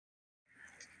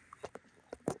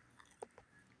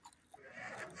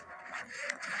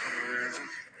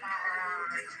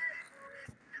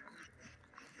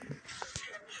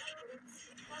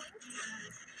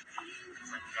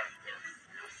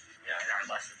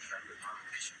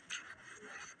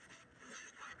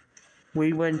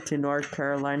We went to North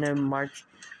Carolina in March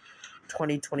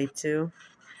 2022.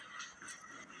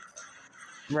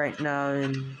 Right now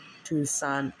in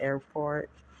Tucson Airport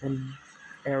in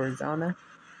Arizona.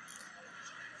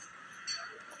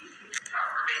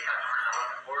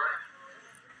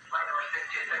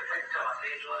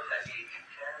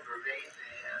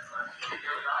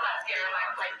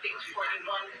 Airline flight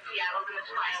 641 to Seattle to the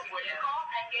final boarding call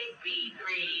at gate B3.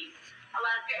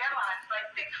 Alaska Airlines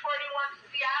flight 641 to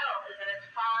Seattle is in its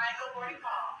final boarding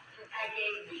call at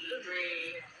gate B3.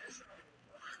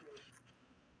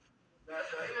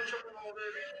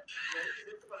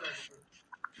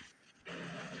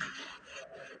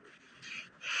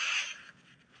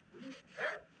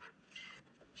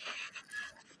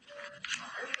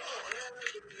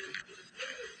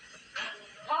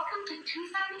 Welcome to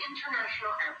Tucson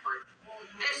International Airport.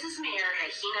 This is Mayor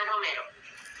Regina Romero.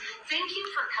 Thank you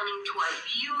for coming to our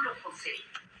beautiful city.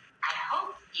 I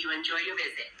hope you enjoy your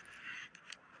visit.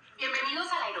 Bienvenidos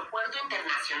al Aeropuerto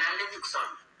Internacional de Tucson.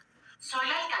 Soy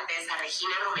la alcaldesa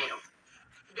Regina Romero.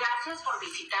 Gracias por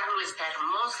visitar nuestra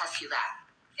hermosa ciudad.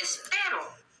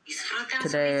 Espero disfruten su visita.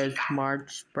 Today is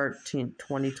March 13th,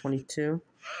 2022.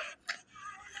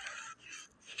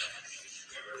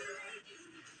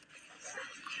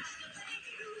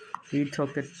 We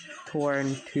took a tour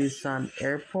in Tucson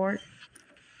Airport.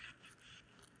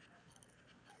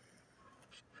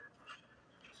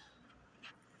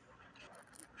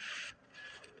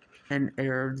 In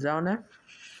Arizona.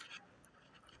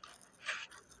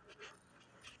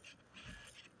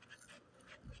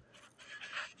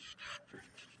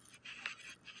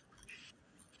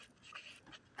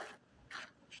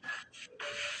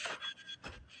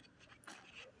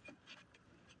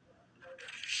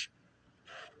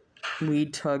 We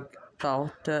took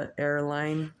Delta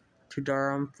Airline to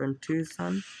Durham from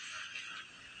Tucson.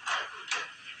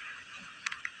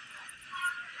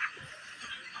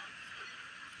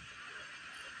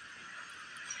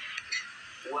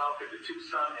 Welcome to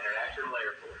Tucson International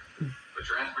Airport. The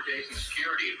Transportation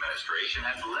Security Administration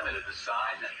has limited the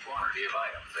size and quantity of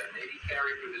items that may be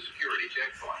carried through the security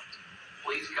checkpoint.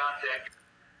 Please contact...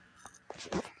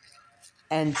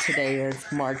 And today is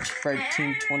March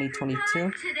 13th, 2022. Today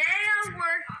I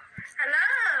work.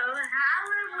 Hello,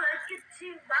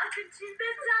 welcome to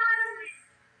McDonald's.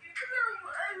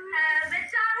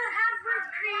 McDonald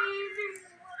hamburger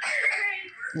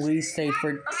cream. We stayed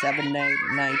for 7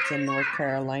 nights in North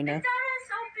Carolina.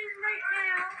 McDonald's open right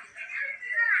now.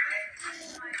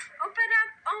 Open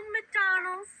up on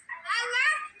McDonald's.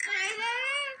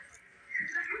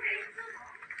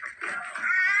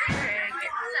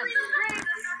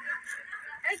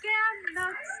 Again, no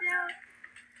sound.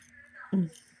 Okay.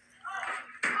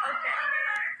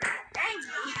 Thank you.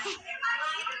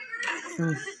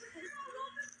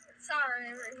 Sorry,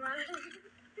 everyone.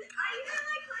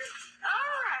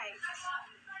 Alright.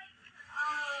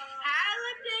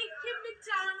 Hello, thank you,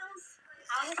 McDonald's.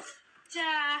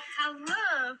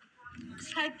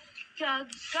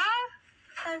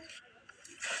 Hello.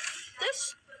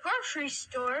 This grocery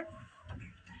store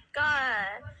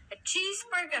got a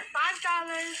cheeseburger $5, a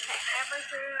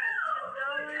hamburger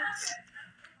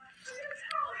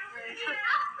 $10.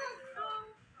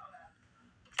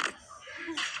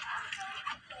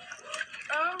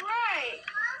 Alright.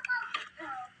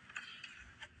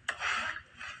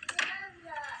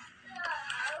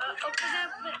 Open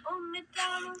up my own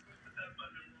McDonald's.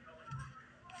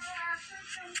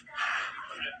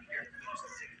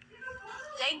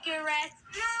 Thank you, Rex.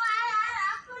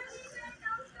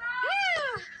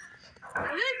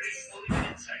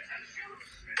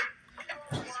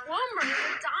 Looks warmer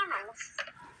McDonald's.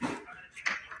 I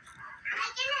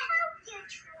can help you,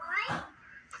 Troy.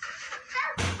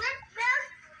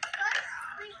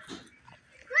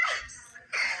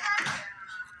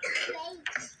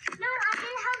 No, I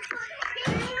can help you.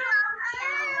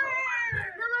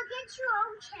 No, I'll get your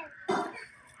own chip.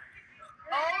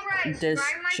 Alright. This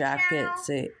jacket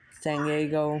says San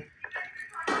Diego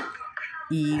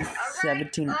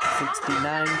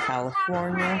E1769,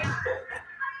 California.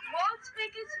 World's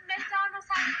biggest McDonald's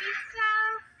has pizza.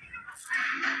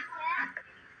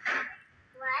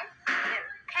 What?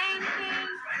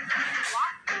 Pancakes,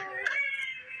 waffles.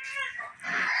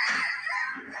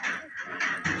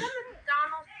 Some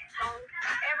McDonald's don't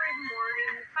every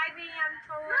morning, 5 a.m.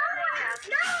 to 11 a.m.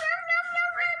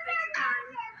 Breakfast time.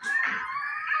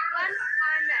 Lunch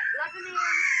time at 11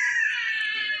 a.m.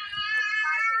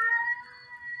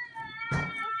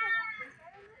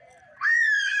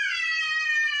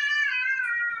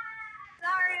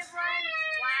 Sorry, everyone.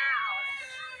 Wow.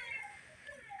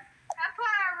 That's why I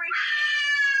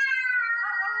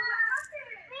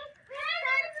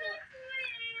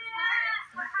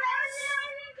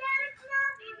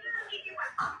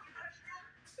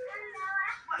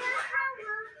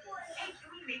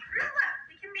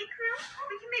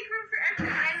make room for extra.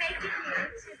 I make it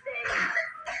here today.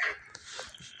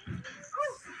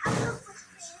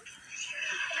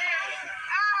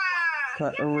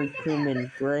 Put a recruit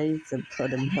in graves and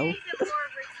put him milk. I'll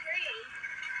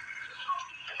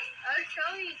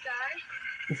show you guys.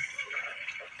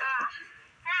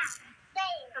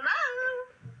 Hello?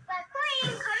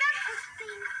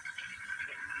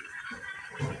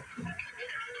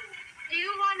 Do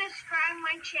you want to subscribe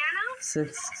my channel?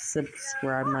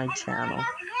 Subscribe my channel. Wow.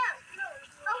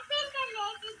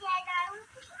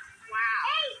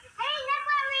 Hey, look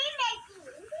what we're making.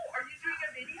 Are you doing a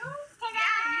video? Yeah,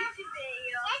 YouTube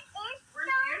video.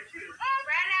 Where's YouTube?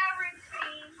 Right now,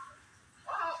 routine.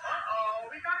 Oh,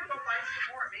 we gotta go buy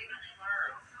some more, maybe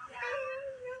tomorrow.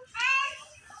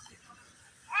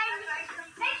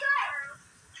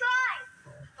 Try.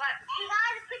 What? You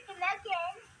gotta put the milk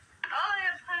in. Oh,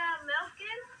 yeah, put out milk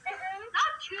in?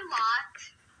 Not too lot.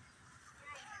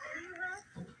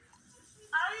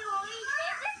 Are you only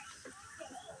living?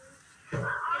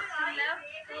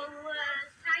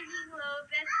 Tiny little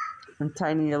bit. And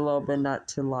tiny a little bit, not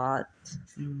too lot.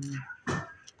 Ooh.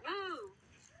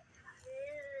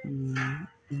 Mm.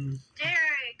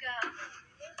 There you go.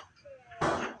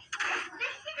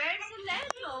 There's a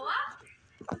little.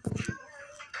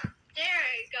 There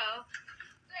you go.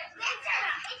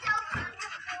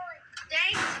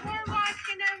 Thanks for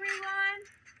watching, everyone.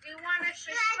 Do you want to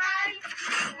subscribe?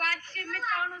 Watch the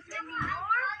McDonald's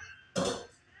anymore?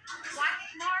 Watch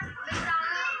more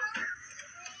McDonald's?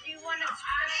 Do you want to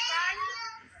subscribe?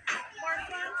 More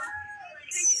fun?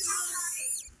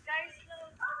 Guys,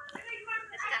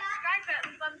 subscribe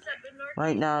button, thumbs up, and North.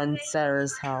 Right now in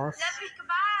Sarah's house. Love you,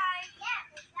 goodbye.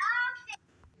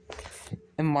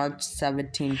 In March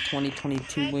 17,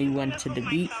 2022, we went to the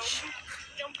beach.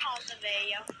 Don't pause the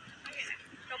video.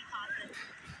 Don't pause it.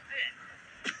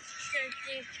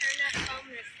 Can you turn that phone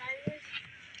to silence?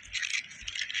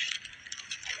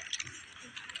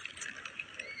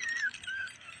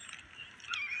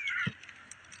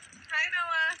 Hi,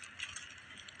 Noah.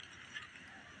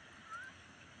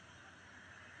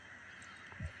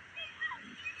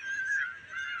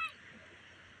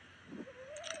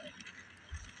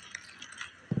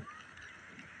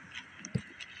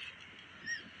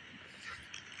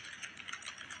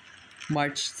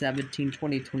 March 17,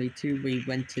 2022, we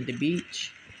went to the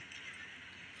beach.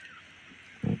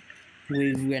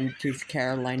 We went to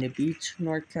Carolina Beach,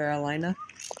 North Carolina.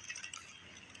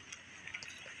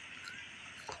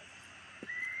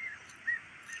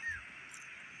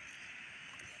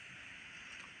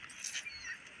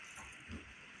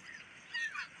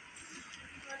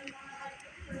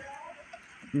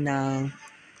 No.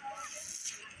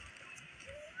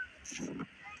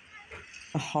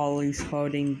 Holly's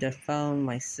holding the phone,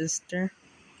 my sister.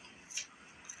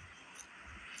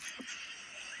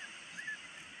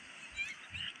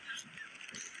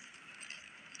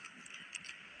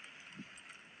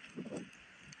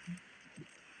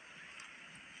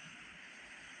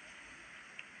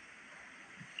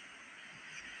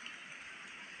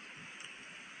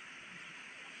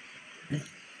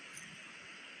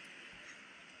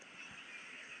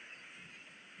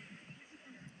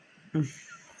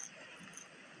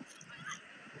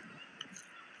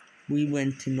 We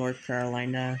went to North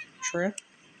Carolina trip,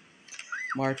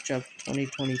 March of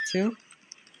 2022.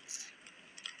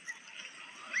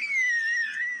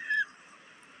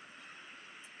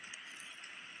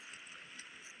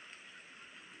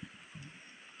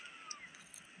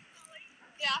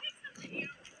 Yeah.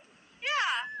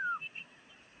 Yeah.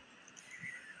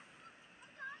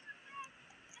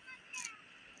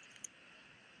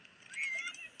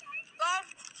 Well,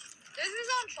 this is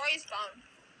on Troy's phone.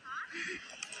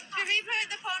 Should we put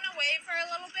the phone away for a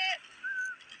little bit?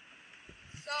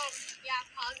 So, yeah,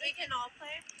 pause. We can all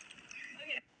play.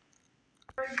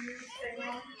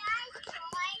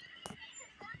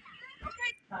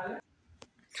 Okay.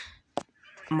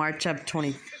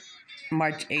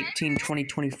 March 18,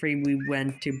 2023, we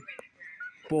went to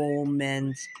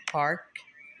Pullen Park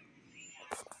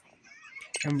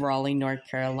in Raleigh, North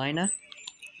Carolina.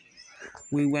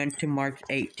 We went to March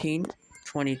 18,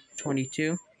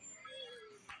 2022.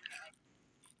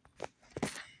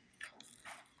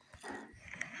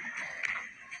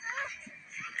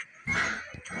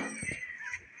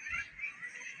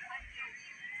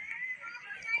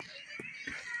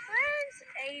 Where's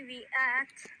AV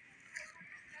at?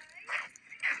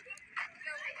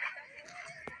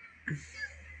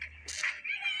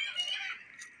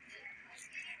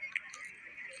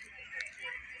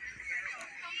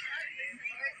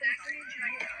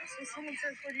 Someone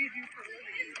says, what do you do for a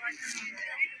living?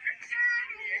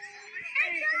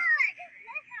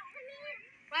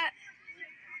 What?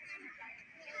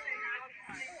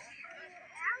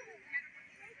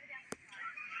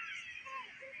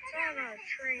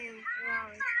 train.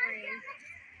 Wrong train.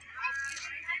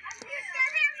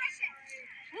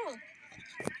 Oh.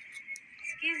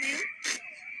 Excuse you.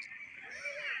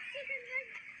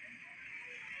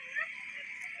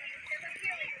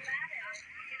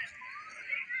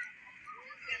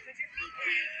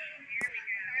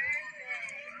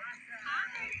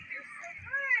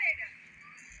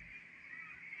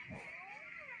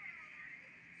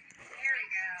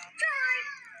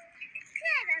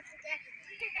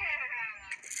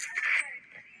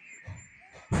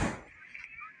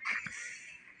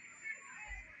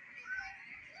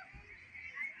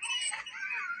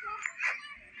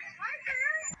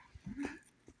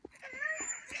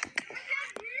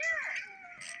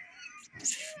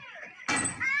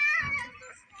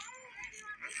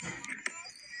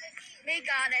 They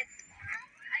got it.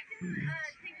 I can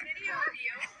take video of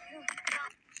you.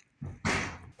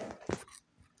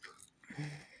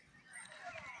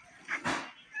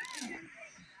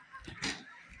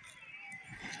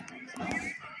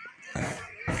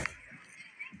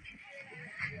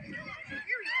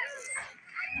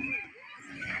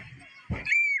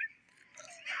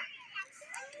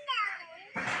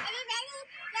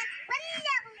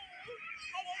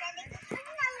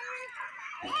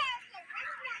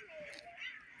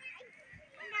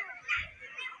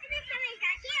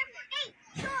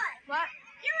 What?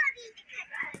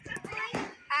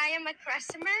 I am a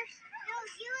customer? No,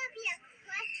 you will be a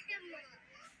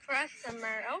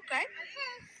customer. Okay.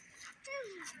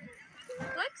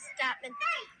 Look, stop it.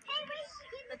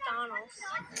 McDonald's.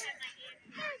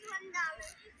 Here's $1.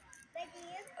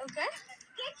 Okay.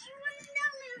 Get you $1.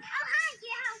 Oh, hi. Do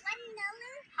you have $1?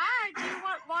 Hi. Do you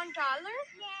want $1? Yeah.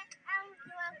 Do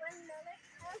you want $1?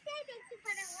 Okay. Thank you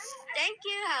for the $1. Thank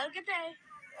you. Have a good day.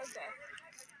 Okay.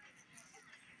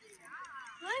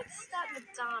 Let's stop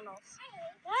McDonald's.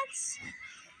 Let's.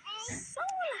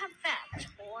 Someone have that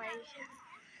toy.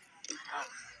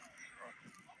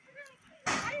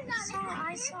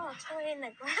 I saw a toy in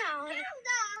the ground.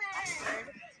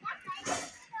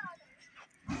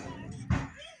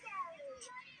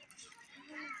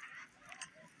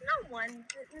 No one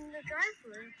in the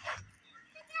drive-thru.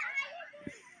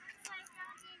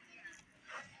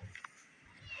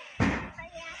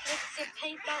 It's the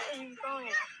paint button going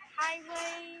on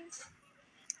highways.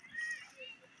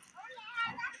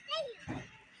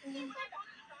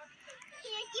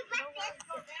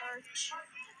 Church.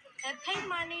 I pay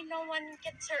money, no one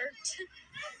gets hurt.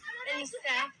 And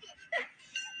stuff.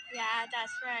 Yeah,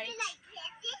 that's right.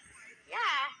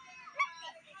 Yeah.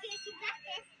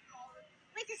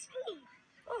 With a spoon.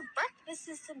 Oh, breakfast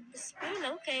is a spoon,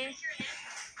 okay.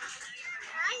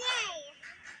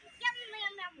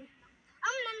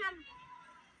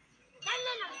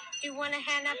 You want to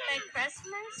hand up at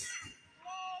Christmas?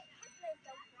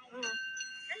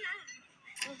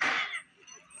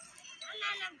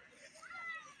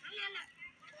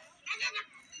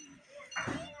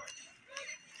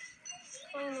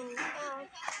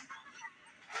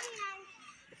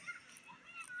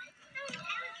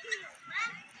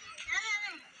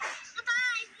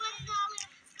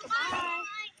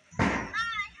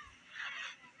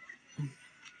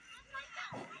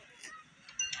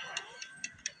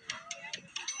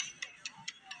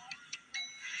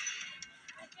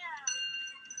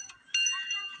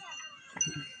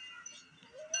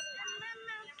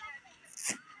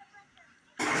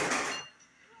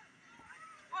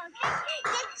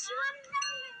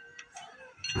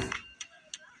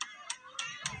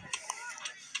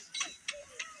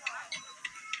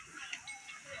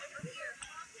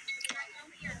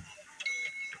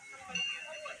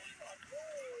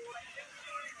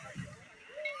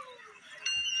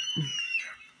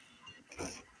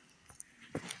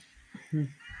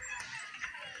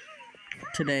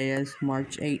 Today is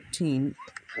March 18th.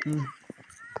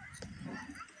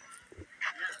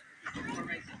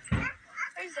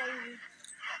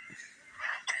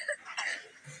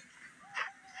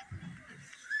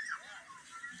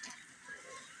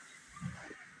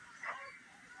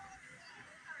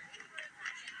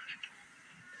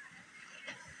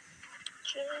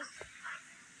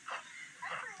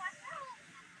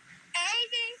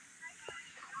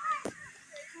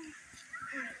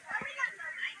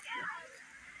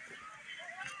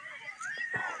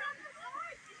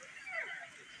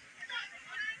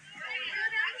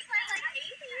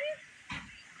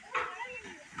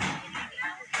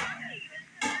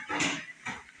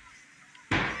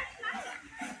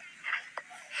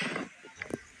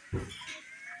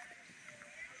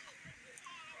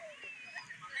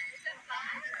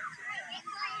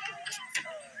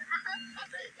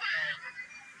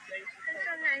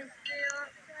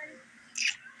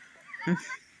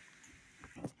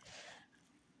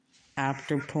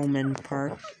 After Pullen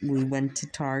Park, we went to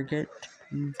Target.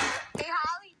 Hey,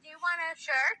 Holly, do you want a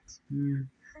shirt?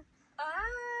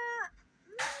 Oh,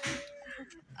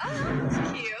 that's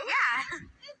cute. Yeah.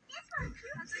 This one's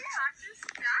cute.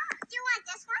 Do you want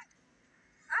this one?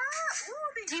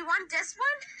 Do you want this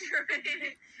one?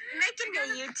 Making a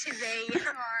YouTube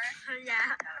video.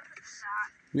 Yeah.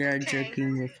 We are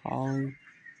joking with Holly.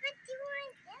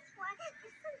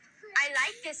 I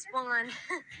like this one.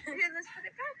 Here, let's put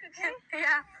it back, okay?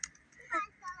 Yeah.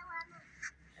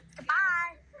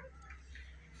 Bye.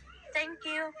 Thank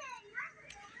you.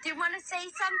 Do you want to say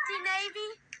something, Avy?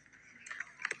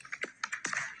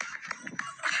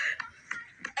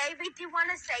 Avy, do you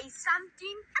want to say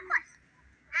something? Of course.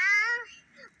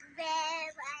 Where I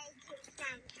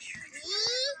can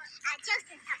tree.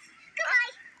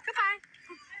 Goodbye. Goodbye.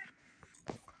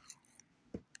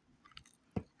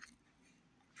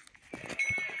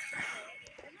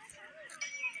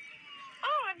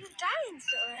 Oh, I'm a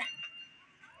dinosaur.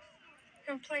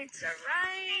 Complete the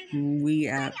ride. We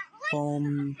at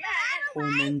Pullen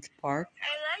Park,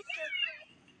 I like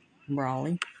it.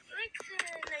 Raleigh. Look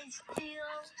at a nice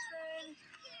field.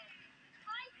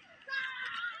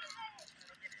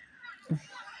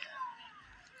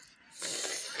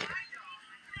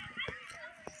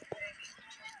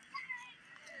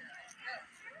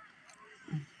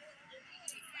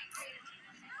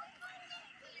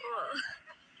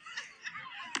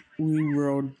 We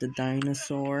rode the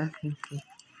dinosaur. Oh,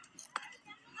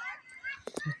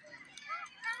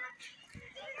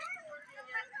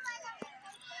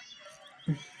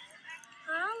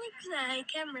 look at that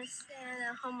camera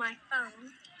set on my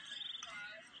phone.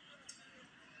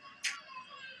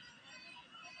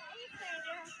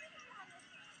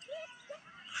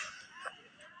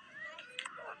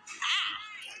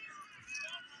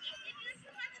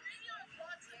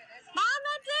 Mom,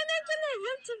 I did it in a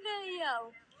YouTube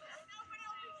video.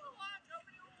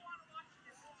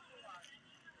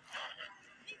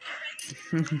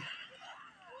 It's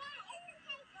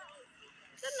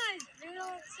a nice view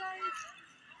outside.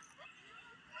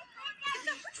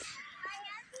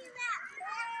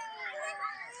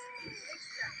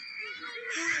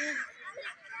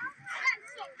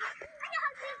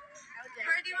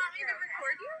 Where do you want me to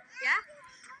record you? Yeah?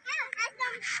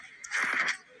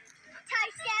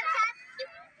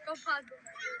 Go pause.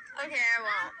 Okay, I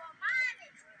won't.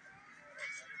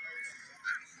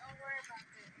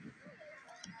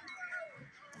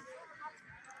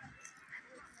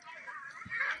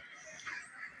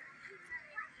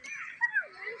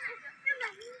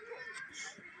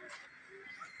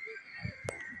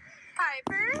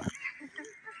 Piper?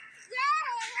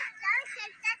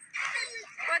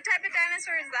 What type of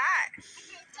dinosaur is that?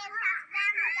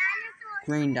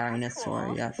 Green dinosaur,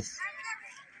 yes.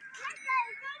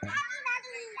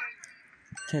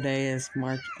 Today is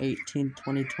March 18,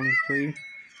 2023.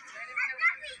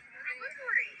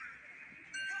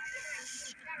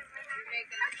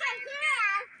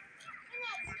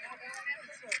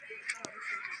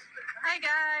 Hi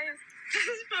guys,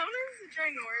 this phone is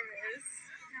ginormous.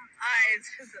 It's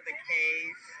because of the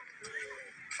case.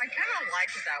 I kind of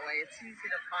like it that way. It's easy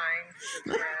to find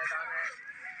the thread on it.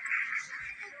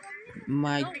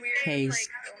 My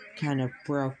case kind of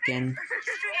broken. Amy,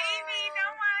 no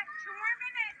more. 2 more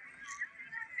minutes.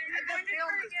 The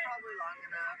film is probably long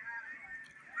enough.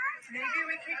 Maybe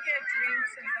we could get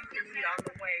drinks and something to eat on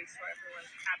the way so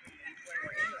everyone's happy when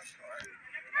we're in the store.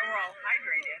 And we're all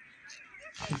hydrated.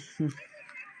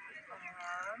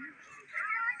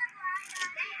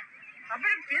 How about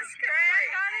a biscuit? I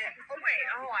got it. Oh, wait.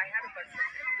 Oh, I had a bunch of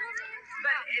it.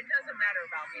 But it doesn't matter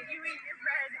about me. You eat your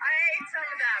bread. I ate some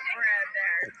of that bread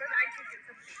there. But I could get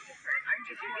something different. I'm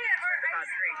just more concerned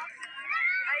about drinks.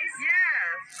 Ice?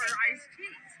 Yes, or iced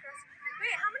tea.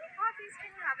 Wait, how many coffees can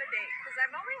you have a day? Because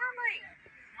I've only had like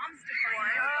Mom's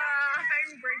defining.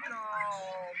 I'm breaking all the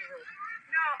rules.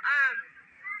 No,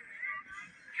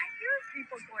 I hear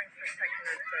people going for second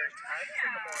or third cups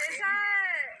in the morning. is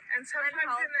that And sometimes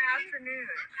in the afternoon.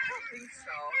 I don't think so.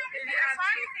 as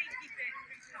long as they keep it?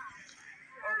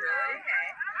 Oh, really? Okay.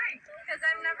 Because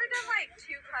I've never done like 2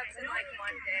 cups in like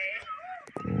one day.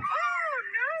 Oh,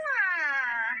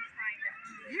 Noah!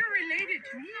 You're related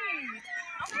to me.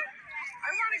 I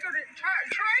want to go to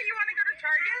Troy, you want to go to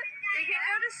Target? We can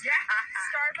go to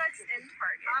Starbucks and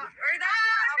Target. Or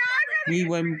that's We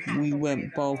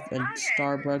went both in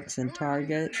Starbucks and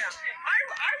Target. Yeah. I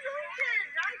really did.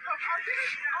 I'll get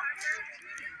it.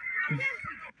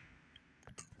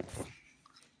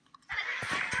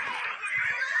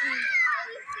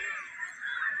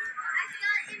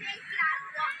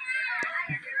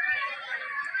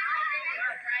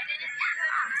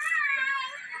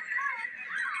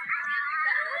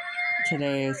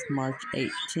 Today is March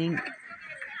 18th,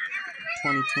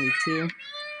 2022.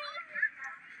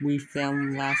 We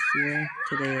filmed last year.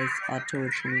 Today is October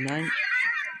 29th,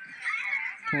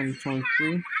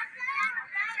 2023.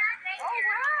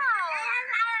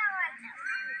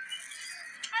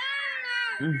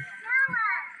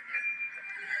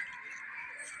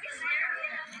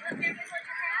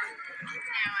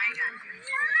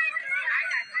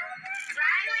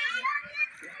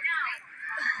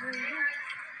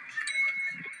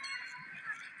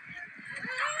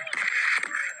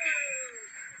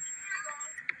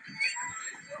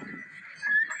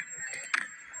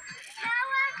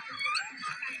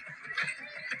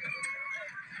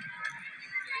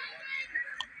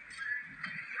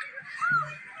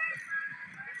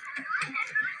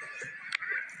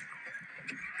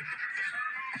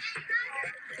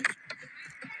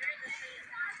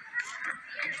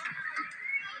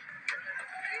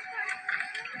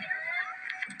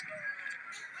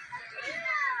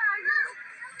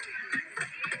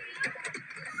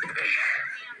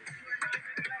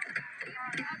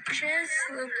 Just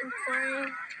looking for you.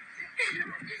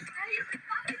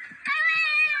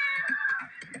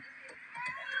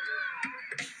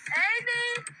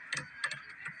 Amy!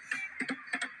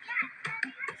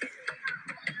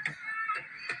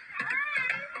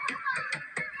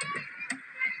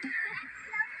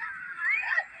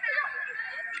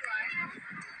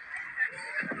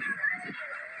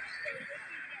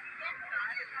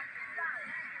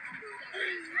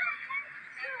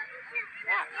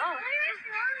 Oh.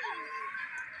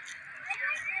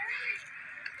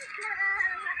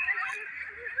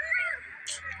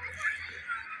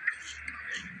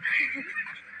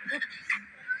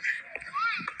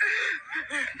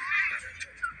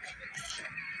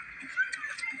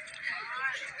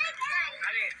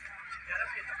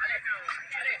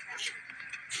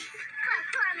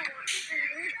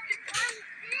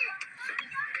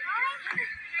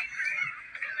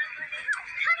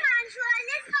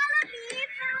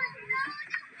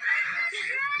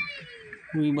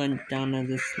 We went down on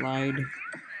the slide.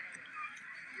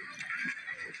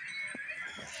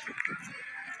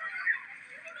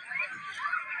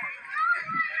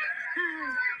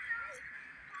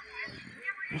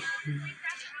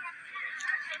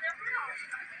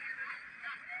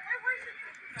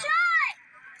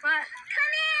 What?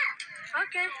 Come here.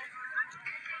 Okay.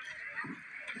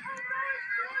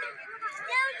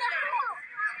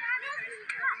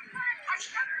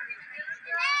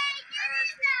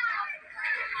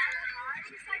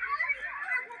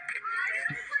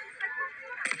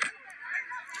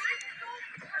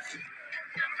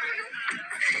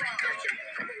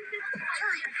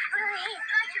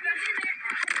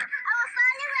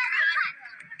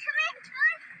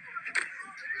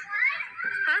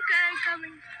 Okay,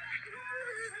 coming.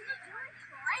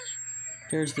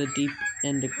 There's the deep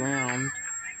in the ground.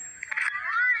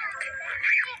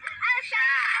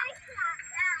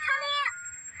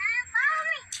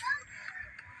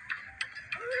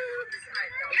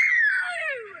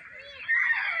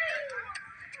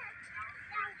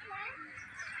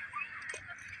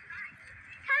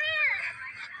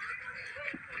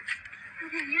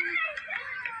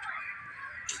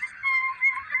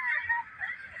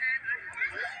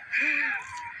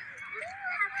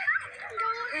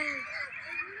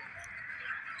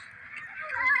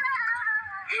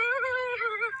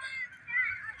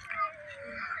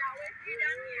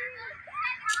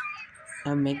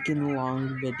 I'm making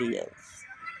long videos.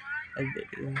 A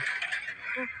video.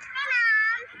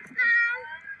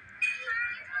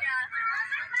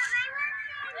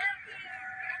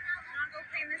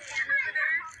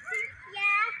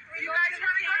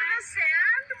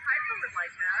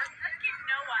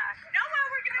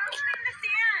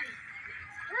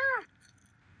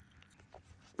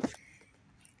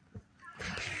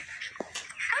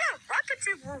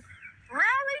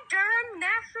 Raleigh, Durham,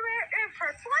 Nashville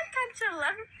Airport. Flight time to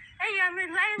 11 a.m.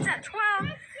 and lands at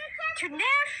 12 to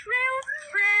Nashville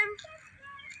from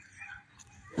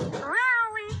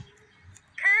Raleigh,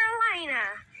 Carolina.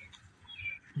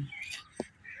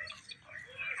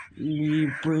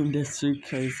 We bring the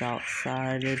suitcase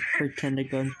outside and pretend to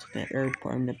go to the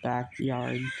airport in the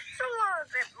backyard. It's a little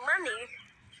bit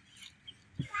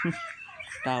money.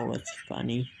 That was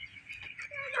funny.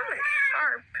 Really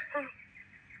sharp.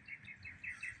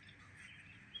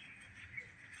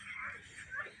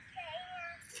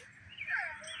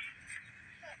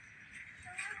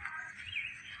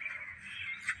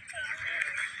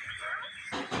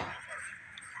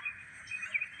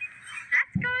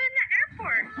 Let's go in the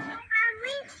airport.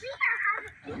 We are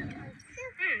having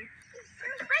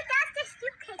Wait, that's the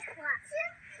suitcase box.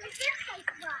 The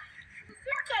suitcase box. The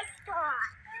suitcase box.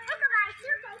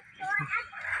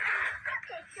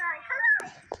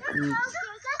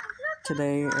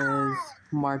 Today is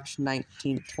March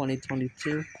 19th, 2022.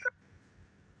 Alright,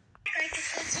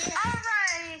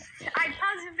 I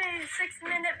paused a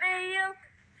 6-minute video.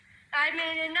 I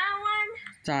made another one.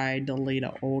 Sorry, delete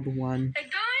an old one. I'm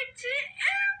going to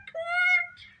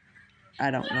airport.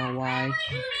 I don't know why.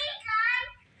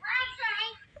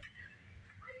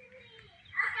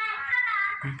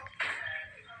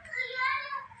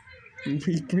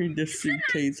 We bring the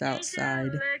suitcase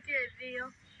outside. Look at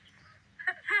Neil.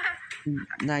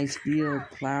 Nice view,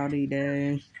 cloudy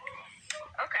day.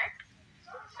 Okay.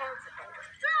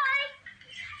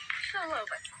 So low,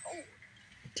 but cold.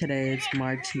 Today is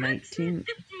March 19th, 50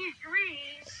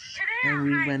 degrees. and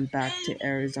we went back to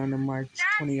Arizona March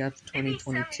 20th,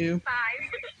 2022.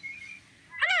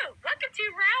 Hello, welcome to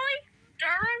Raleigh,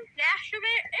 Durham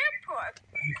National Airport.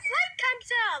 Flight comes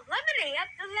out 11 a.m.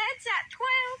 and lands at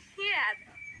 12 p.m.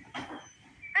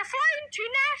 We're flying to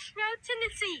Nashville,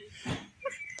 Tennessee.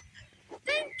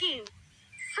 Thank you.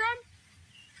 From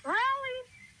Raleigh,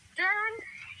 Durham,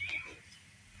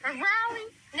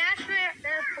 Raleigh National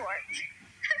Airport.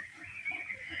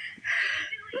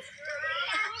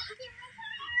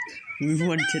 We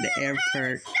went to the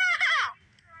airport.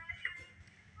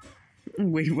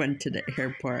 We went to the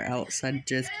airport outside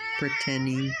just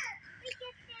pretending.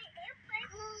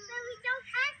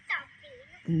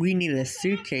 We need a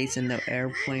suitcase in the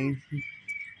airplane. We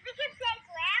can play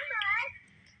grandma.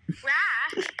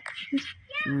 Right. Yeah,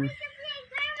 we can play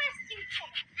grandma's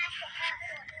suitcase at the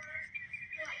airport.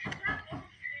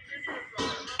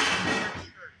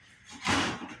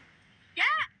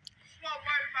 Yeah. Well,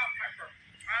 what about Pepper?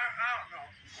 I don't know.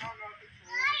 I don't know if it's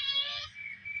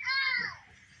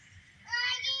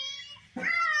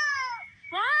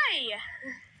Why?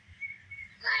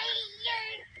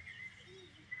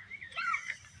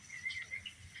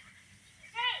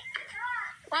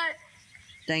 What?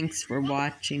 Thanks for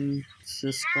watching.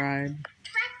 Subscribe.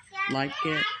 Like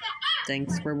it.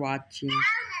 Thanks for watching.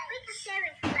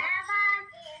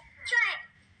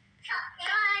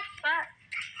 What?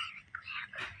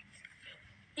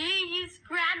 You use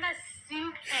grandma's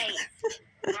suitcase.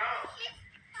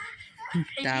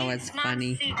 That You was use mom's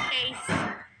funny. Suitcase.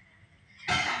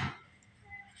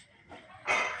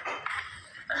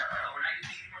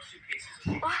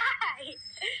 Why?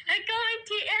 I'm going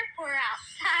to airport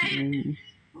outside.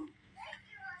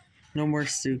 No more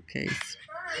suitcase.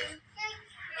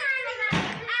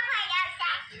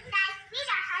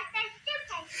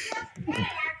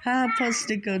 How am I supposed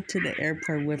to go to the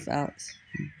airport without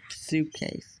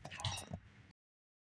suitcase?